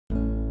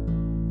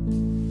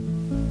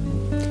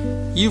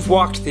You've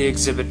walked the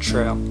exhibit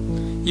trail.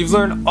 You've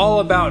learned all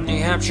about New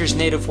Hampshire's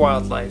native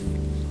wildlife.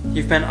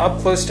 You've been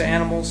up close to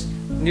animals,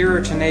 nearer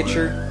to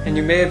nature, and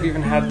you may have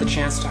even had the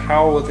chance to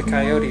howl with a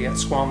coyote at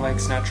Squam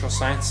Lake's Natural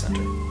Science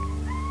Center.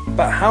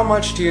 But how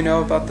much do you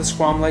know about the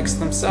Squam Lakes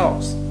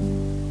themselves?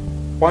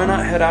 Why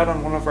not head out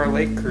on one of our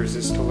lake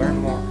cruises to learn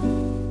more?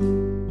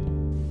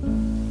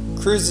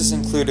 Cruises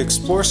include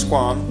Explore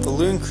Squam, the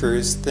Loon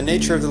Cruise, the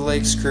Nature of the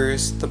Lakes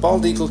Cruise, the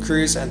Bald Eagle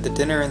Cruise, and the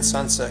Dinner and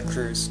Sunset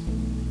Cruise.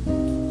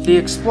 The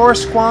Explore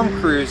Squam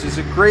Cruise is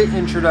a great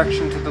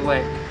introduction to the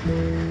lake.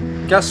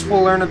 Guests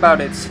will learn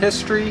about its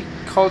history,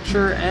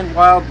 culture, and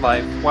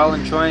wildlife while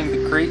enjoying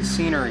the great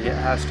scenery it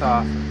has to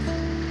offer.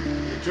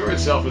 The tour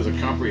itself is a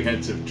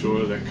comprehensive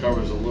tour that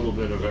covers a little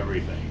bit of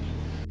everything.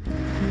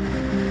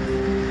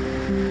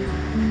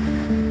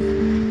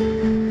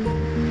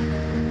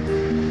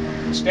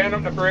 Stand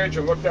up the bridge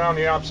and look down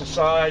the opposite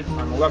side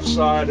on the left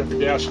side of the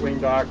gasoline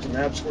docks, and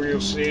that's where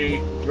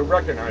you'll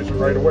recognize it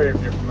right away if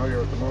you're familiar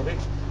with the movie.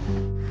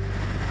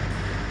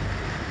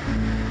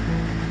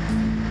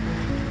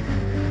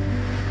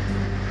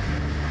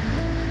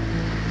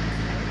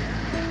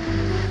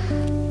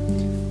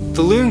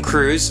 The Loon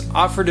Cruise,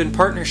 offered in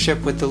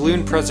partnership with the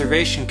Loon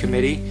Preservation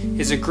Committee,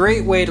 is a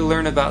great way to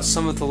learn about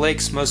some of the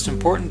lake's most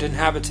important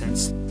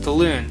inhabitants, the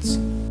loons.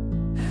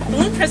 The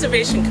Loon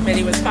Preservation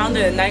Committee was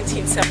founded in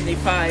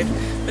 1975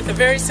 with a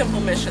very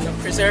simple mission of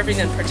preserving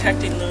and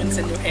protecting loons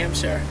in New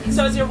Hampshire.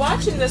 So as you're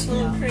watching this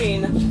loon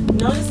preen,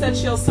 notice that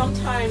she'll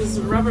sometimes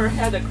rub her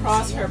head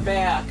across her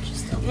back.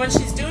 When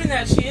she's doing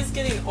that, she is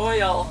getting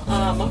oil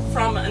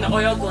from an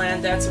oil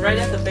gland that's right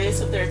at the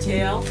base of their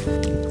tail.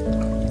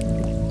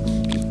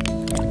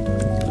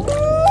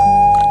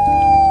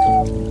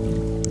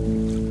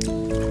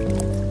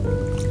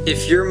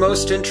 If you're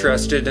most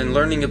interested in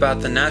learning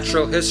about the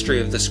natural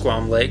history of the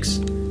Squam Lakes,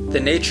 the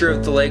Nature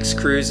of the Lakes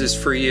Cruise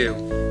is for you.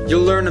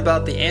 You'll learn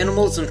about the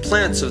animals and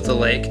plants of the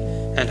lake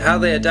and how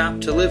they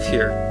adapt to live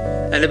here,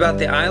 and about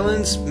the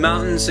islands,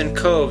 mountains, and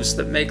coves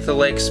that make the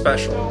lake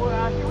special.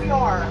 So here we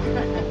are.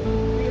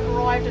 We have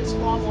arrived at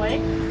Squam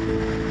Lake.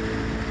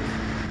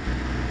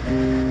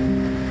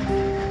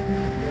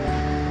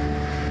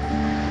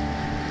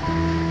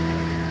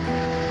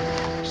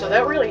 So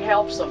that really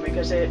helps them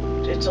because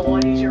it's a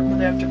lot easier for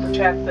them to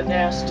protect the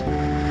nest.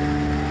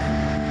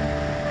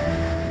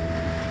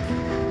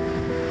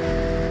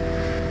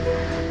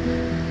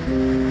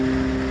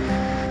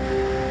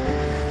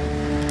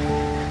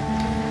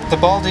 The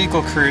Bald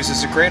Eagle Cruise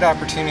is a great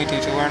opportunity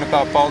to learn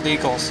about bald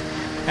eagles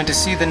and to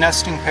see the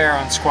nesting pair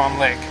on Squam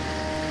Lake.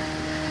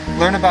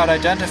 Learn about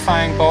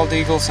identifying bald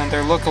eagles and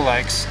their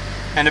lookalikes,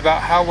 and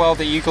about how well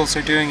the eagles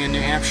are doing in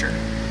New Hampshire.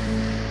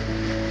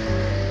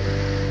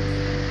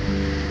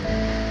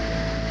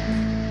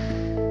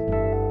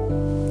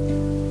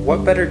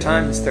 What better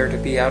time is there to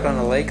be out on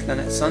a lake than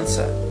at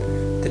sunset?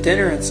 The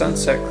Dinner and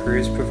Sunset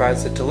Cruise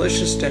provides a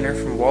delicious dinner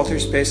from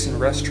Walter's Basin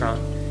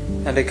Restaurant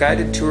and a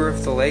guided tour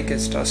of the lake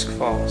as dusk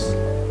falls.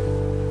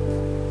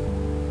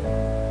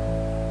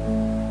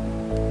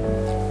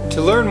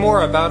 To learn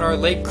more about our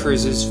lake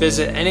cruises,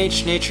 visit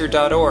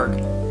nhnature.org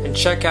and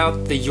check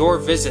out the Your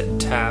Visit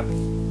tab.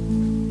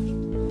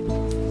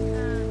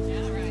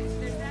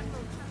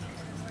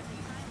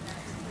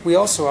 We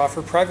also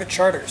offer private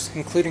charters,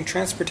 including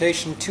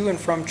transportation to and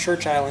from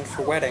Church Island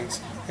for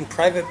weddings, and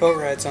private boat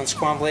rides on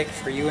Squam Lake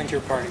for you and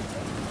your party.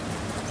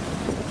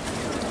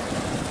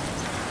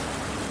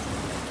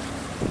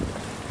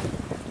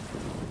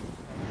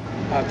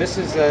 This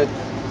is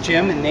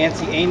Jim and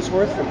Nancy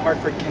Ainsworth from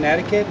Hartford,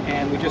 Connecticut,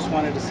 and we just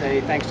wanted to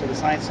say thanks to the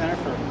Science Center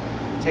for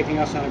taking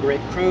us on a great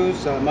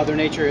cruise. Mother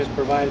Nature has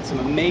provided some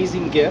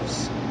amazing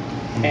gifts,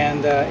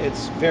 and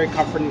it's very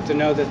comforting to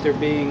know that they're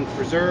being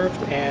preserved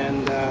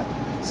and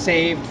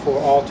saved for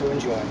all to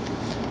enjoy.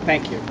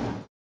 Thank you.